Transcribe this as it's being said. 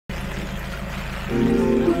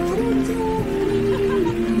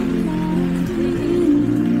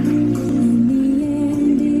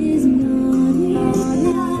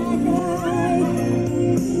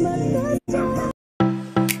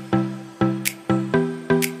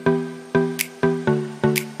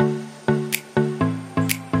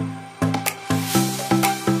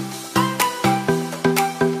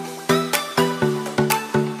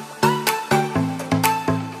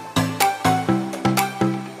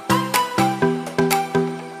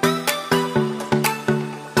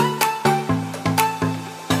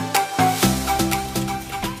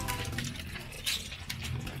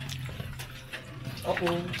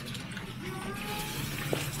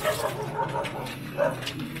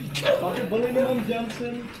Balay naman,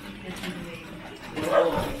 Janssen.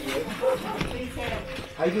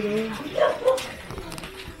 Ay, doon.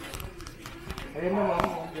 Ayan naman.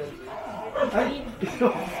 Ay,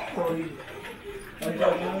 sorry. Ay,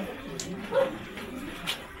 sorry.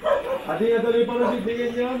 Adi, adali pa na si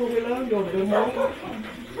Bigyan niya. Okay lang, order mo.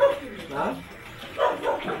 Ha?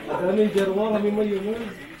 Adali, Jerwa, kami mayungan.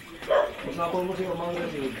 Usapan mo si Omang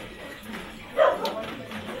kasi.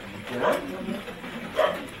 Ha?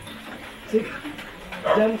 Si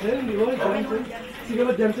Janssen, di ba? Janssen. Sige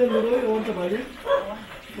ba Janssen, di ba? Iwan sa bayan?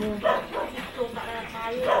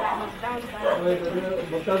 Ay,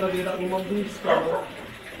 basta nakita kong mambis ka.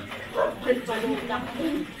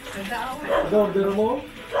 Order mo?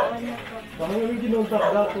 Baka may ginontak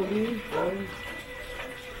dato ni.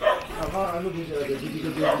 Saka ano din sila, hindi ka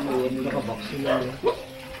din mo naka-vaccine na niya.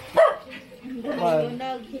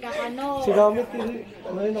 Si Gamit,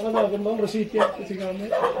 may nakanagan bang recipient si Gamit?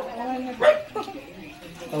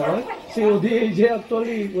 Si ODAJ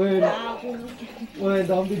actually, when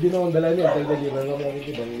dami din ako dala niya, dali na lang namin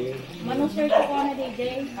ibangin. Manong search ko na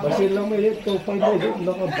DJ? Basin lang may hit, 2.5 na hit,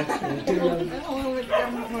 naka-vaccine lang.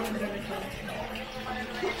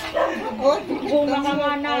 Bunga ka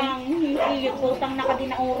nga nang hihigit, utang na ka din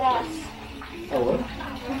na oras. Oo?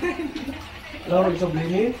 Lawag sa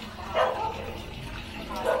blingin?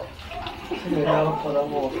 May lawag pala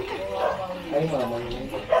mo. Ay, mama niya.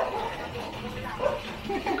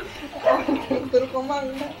 Pero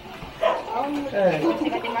kumang na.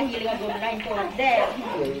 Kasi mahilig ang online to order.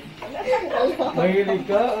 Mahilig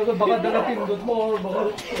ka? Baka dala-pindot mo or baka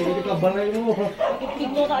hindi ka balay mo.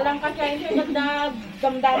 Ito ka lang kasi hindi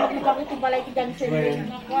nagdamdamat mo bakit yung balay si Janssen Wayne.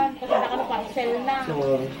 Kasi nakano parcel na.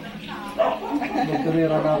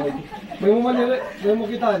 Magkarira na ako. May mo manila, may mo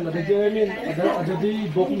kita, ada Jeremy, ada di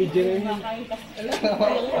bok ni Jeremy. Kami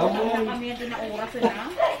yung tinauras na.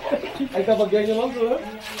 Ay kapag yan yung mga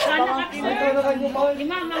Sana ka ay kana kanyo pa. Di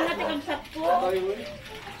mama, natin ang sat ko.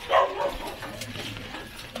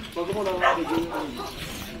 Pag mo na ako di.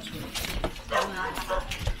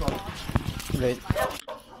 Wait.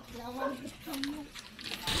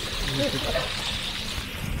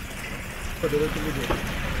 Padala tuloy dito.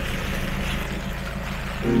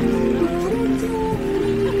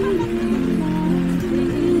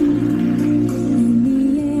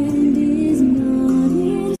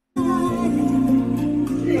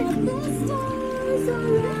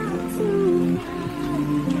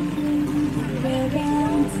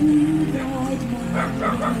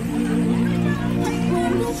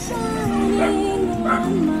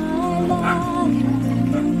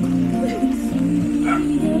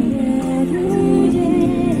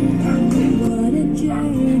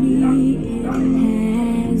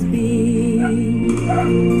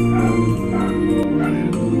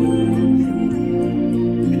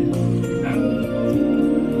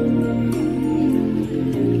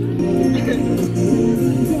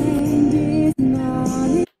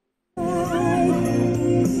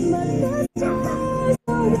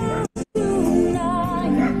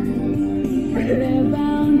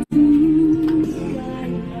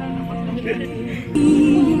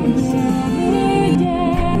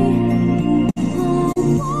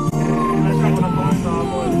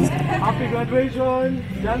 Happy graduation,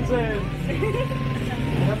 Janssen!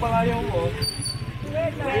 Ano pang ayaw mo?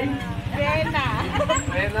 Bena.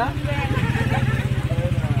 Bena?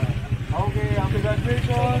 Okay, happy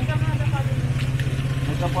graduation!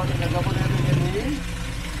 Nagkapon na ito ganyan.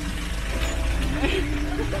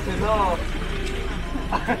 Sino?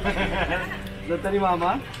 Dito ni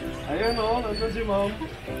Mama? Ayun o, nandun si Mom.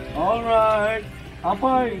 Alright!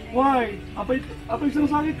 Apay! Why? Apay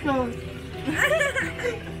sakit ka!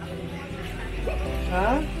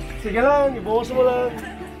 Ha? Sige lang, ibuhos mo lang.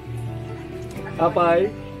 Apay?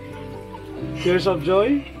 Tears of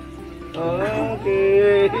joy?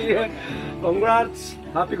 Okay! Congrats!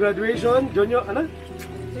 Happy graduation! Jonyo, ano?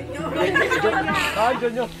 Hi,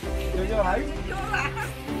 Jonyo! Jonyo, hi!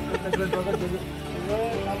 Nag-graduate ka, Jonyo.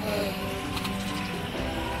 Tama.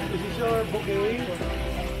 This is your bouquet.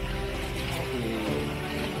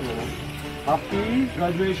 Happy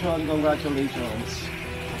graduation, congratulations.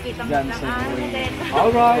 Janssen Wayne.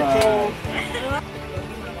 Alright, so...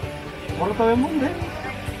 Ano tayo mo, hindi?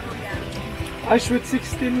 Ay, sweet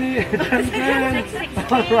 16 ni Janssen.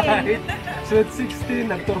 Alright. Sweet 16.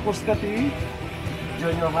 Nagturpos ka ti.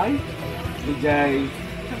 Junior High. Dijay.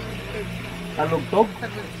 Talugtog.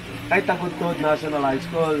 Ay, Tagudtod National High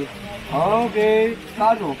School. Okay.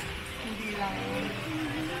 Kano?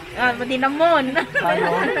 Hindi namon. Kano?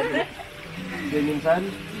 Minsan?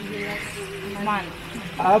 Man.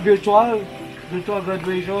 Virtual. Virtual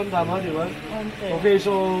graduation. Tama, di ba? Okay,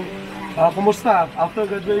 so... Kumusta? After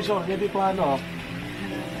graduation, hindi plano?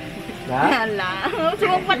 Ha? Hala.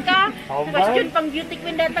 Sumumpat ka. Question pang beauty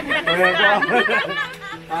queen datag na ka.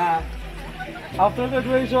 After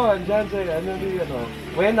graduation, Janssen, ano ni ano?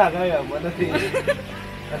 Buena kaya, ano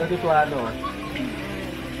di plano?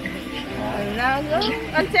 Hala.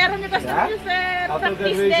 At sir, niyo kasi niyo sir. After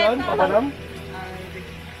graduation, pamanam?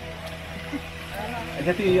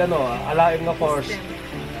 Jadi ano, alaim nga course.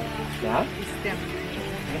 Ha?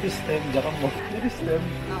 Hindi STEM, dyan mo. Hindi STEM.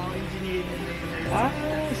 Oo, engineering.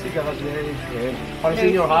 Sige kasi STEM. Pang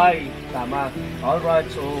senior high. Tama. Alright,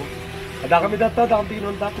 so ada kami data, ada kami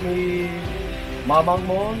pinuntak ni mamang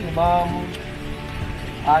mo, ni Ma'am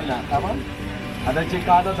Ana. Tama? Ada si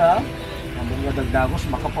Canada. Kami nga dagdagos,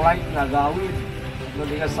 makapolite na gawin.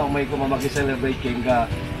 Hindi ka sa may kumamagi-celebrate king ka.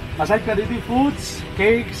 Aside ka dito, foods,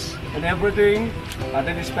 cakes, and everything. At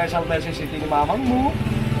then special message ito ni mamang mo.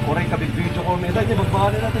 Kuray ka video ko nila, niya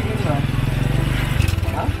magbahan natin yun na.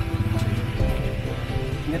 Ha?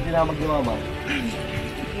 Hindi tinamag ni mama.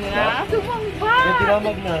 Nga, sumamba. Hindi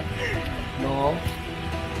tinamag na. No?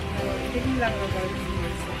 Hindi lang about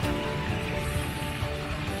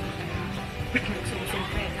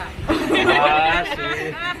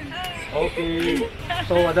Okay.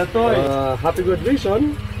 So, Adatoy, happy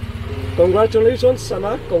graduation. Congratulations,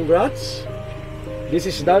 anak. Congrats. This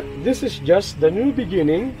is just the new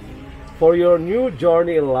beginning for your new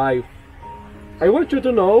journey in life. I want you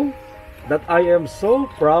to know that I am so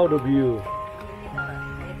proud of you.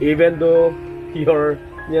 Even though you're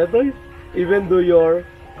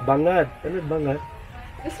bangad. Ano bangad?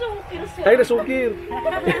 Nasukir sir. Ay, nasukir.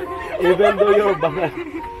 Even though you're bangad.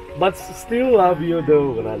 But still love you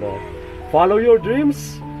though. Ano? Follow your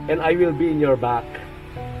dreams and I will be in your back.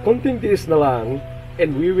 Kunting tiis na lang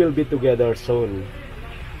and we will be together soon.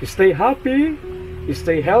 Stay happy,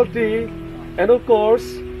 stay healthy, and of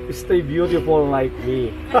course, stay beautiful like me.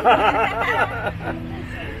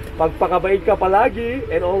 Pagpakabait ka palagi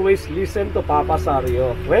and always listen to Papa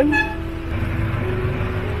Sario. When?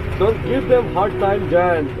 Don't give them hard time,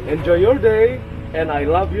 Jan. Enjoy your day, and I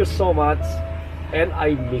love you so much, and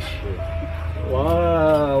I miss you.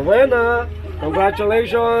 Wow! Buena!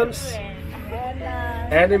 Congratulations!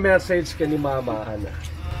 Any message ka ni Mama, Ana?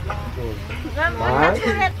 Ma?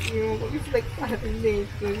 yung pag-expect natin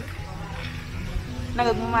later.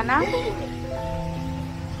 Nagagmumana?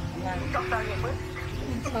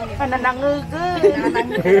 Pananangugod.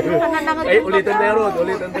 Ay, ulitin na yun,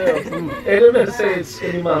 ulitin na yun. Any message ka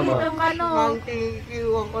ni Mama? Ma'am, thank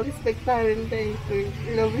you. Ang pag-expect natin later.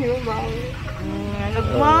 Love you, Ma'am.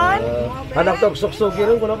 Nagman? Anak to, suksugin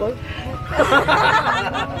rin ko na ba?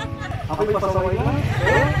 Ako may pasaway na.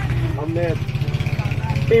 Amen.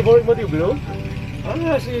 Favorite mo di blue?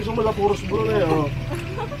 Si sumala puros blue na yun.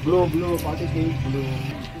 Blue, pati cake, blue.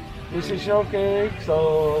 This is your cake,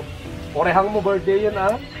 so orehang mo birthday yan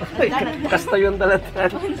Kasta yun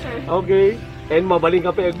talatan. Okay. And mabaling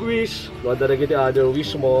ka pa wish. Wala na kita other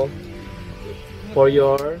wish mo for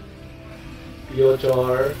your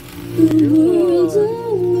future.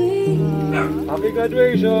 Happy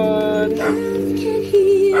graduation!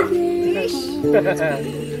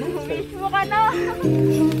 Mukha na.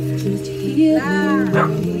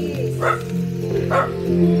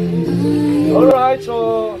 Alright,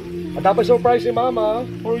 so dapat surprise si Mama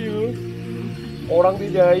for you. Orang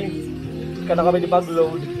DJ, ka na kami di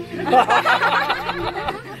pag-load.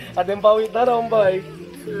 At yung pawit na Umbay.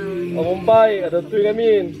 Umbay, at ito yung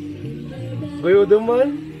amin. Guyodom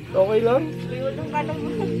man, okay lang? Guyodom ka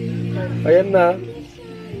naman. Ayan na.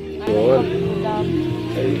 Yun.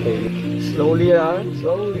 Okay. Slowly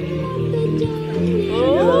slowly.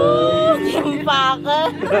 Sige lang. Gimpa ka.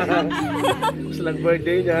 Gusto lang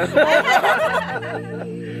birthday niya.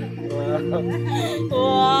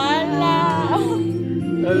 Wala.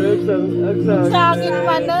 Sakit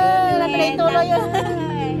pa na. Natuloy yun.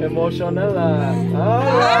 Emotional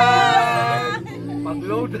Alright.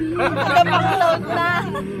 Pag-load. Pag-load na.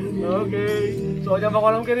 Okay. So, yan ako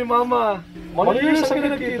alam kay ni Mama. Mano years sa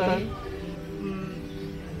kinagkita?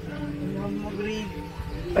 Mag-grade.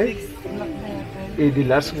 Ay. Di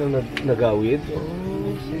last nga nagawid?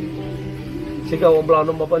 Oh, sige, ang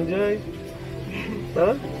plano mapanjay.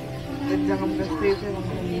 Ha?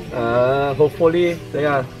 Hopefully.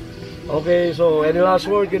 Kaya. Okay, so any last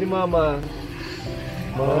word kay ni Mama?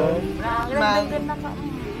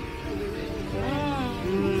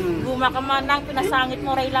 Guma ka man lang, pinasangit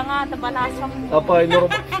mo ray lang tabalasang mo.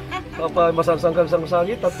 Apa, masangsang kang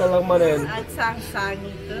sangit at talang manen. At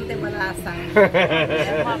sang-sangit, hindi malasang.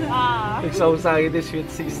 Sangit is sweet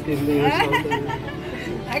 16 years old.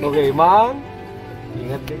 Okay, Ma'am.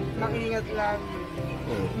 Ingat kayo. Makingat lang.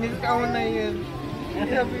 Miss ka mo na yun.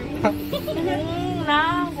 Sabi mo.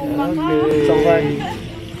 Okay. Sobrang.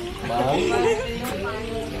 Bang.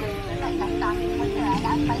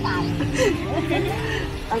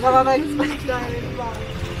 Ang kapapag-expect namin ba?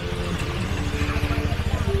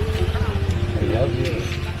 I love you.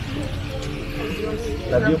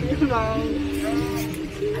 Love you. Mom.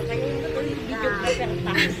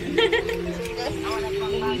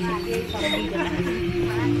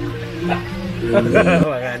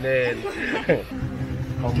 Maganin.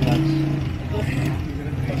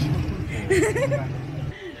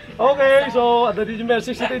 Okay, so ada din yung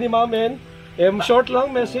message natin ni Mamen. Short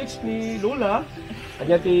lang message ni Lula.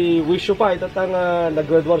 Kanya ti wish you pa itatang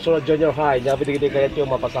nag-graduate sa junior high. Nya bitigiti kayat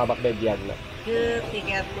yung mapasabak medyan na.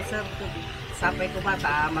 Tiket ko sir, sapay ko ba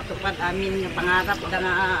ta matupad amin nga pangarap da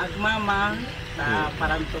nga agmama ta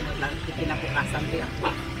parang tunod lang kinabukasan ti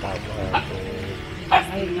ako.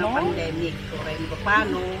 Kasi nga pandemic ko rin ko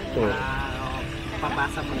paano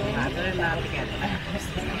pabasa mo ng other na tiket.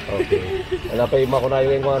 Okay. Wala pa yung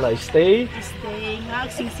makunayo yung mga na stay nga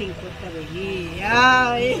sing-sing ko talaga.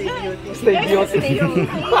 Ay! Stay beauty.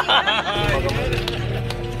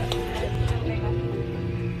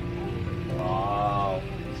 Wow.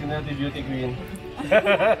 Sino natin beauty queen?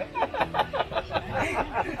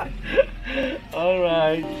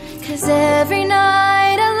 Alright. 'Cause every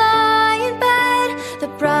night I lie in bed, the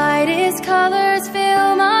brightest colors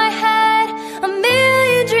fill my head. A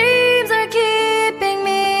million dreams are keeping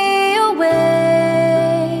me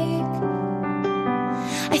awake.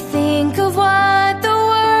 I think of what the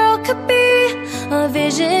world could be, a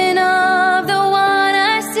vision of the one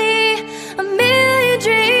I see. A million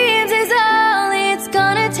dreams is all it's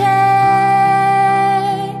gonna take.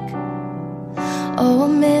 Oh, a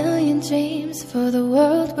million dreams for the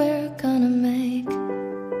world we're gonna make.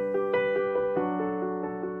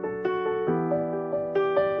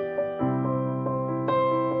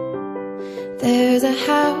 There's a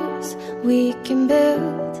house we can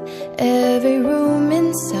build. Every room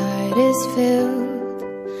inside is filled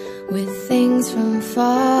with things from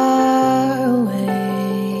far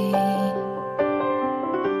away.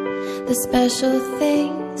 The special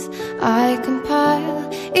things I compile,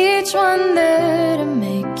 each one there to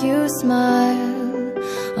make you smile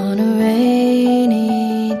on a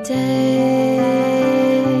rainy day.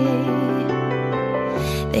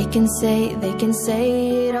 They can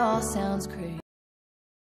say it all sounds crazy.